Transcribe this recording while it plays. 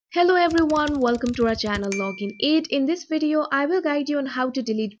Hello everyone, welcome to our channel Login 8. In this video, I will guide you on how to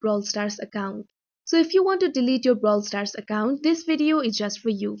delete Brawl Stars account. So if you want to delete your Brawl Stars account, this video is just for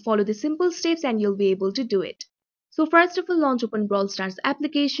you. Follow the simple steps and you'll be able to do it. So first of all, launch open Brawl Stars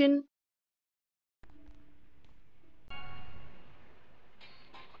application.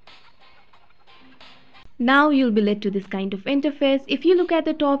 Now you'll be led to this kind of interface. If you look at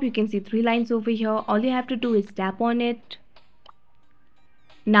the top, you can see three lines over here. All you have to do is tap on it.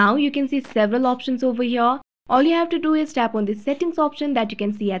 Now you can see several options over here. All you have to do is tap on the settings option that you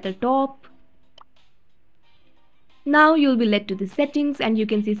can see at the top. Now you'll be led to the settings and you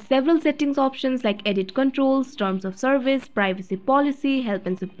can see several settings options like edit controls, terms of service, privacy policy, help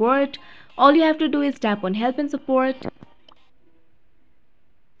and support. All you have to do is tap on help and support.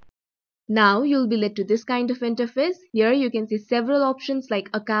 Now you'll be led to this kind of interface. Here you can see several options like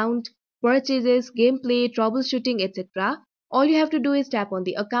account, purchases, gameplay, troubleshooting, etc. All you have to do is tap on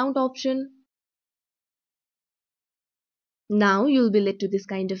the account option. Now you'll be led to this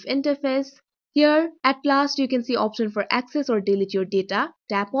kind of interface. Here at last you can see option for access or delete your data.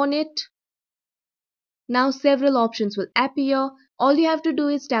 Tap on it. Now several options will appear. All you have to do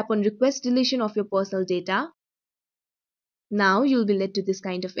is tap on request deletion of your personal data. Now you'll be led to this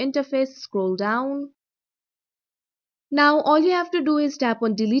kind of interface. Scroll down. Now all you have to do is tap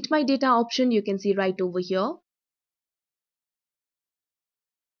on delete my data option. You can see right over here.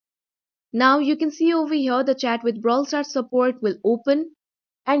 Now you can see over here the chat with Brawl Stars support will open.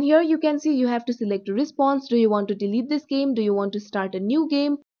 And here you can see you have to select a response. Do you want to delete this game? Do you want to start a new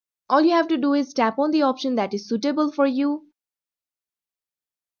game? All you have to do is tap on the option that is suitable for you.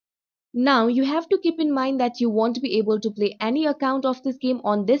 Now you have to keep in mind that you won't be able to play any account of this game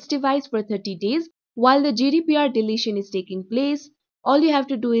on this device for 30 days while the GDPR deletion is taking place. All you have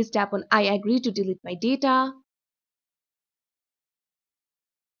to do is tap on I agree to delete my data.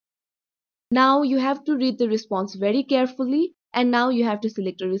 Now you have to read the response very carefully and now you have to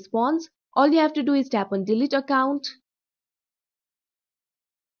select a response. All you have to do is tap on delete account.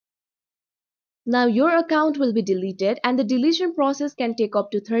 Now your account will be deleted and the deletion process can take up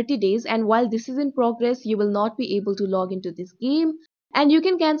to 30 days, and while this is in progress you will not be able to log into this game, and you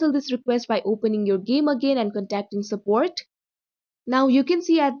can cancel this request by opening your game again and contacting support. Now you can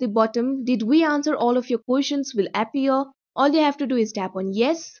see at the bottom, did we answer all of your questions will appear. All you have to do is tap on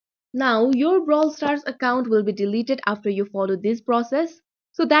yes. Now your Brawl Stars account will be deleted after you follow this process.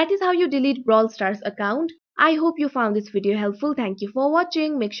 So that is how you delete Brawl Stars account. I hope you found this video helpful. Thank you for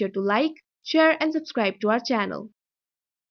watching. Make sure to like, share and subscribe to our channel.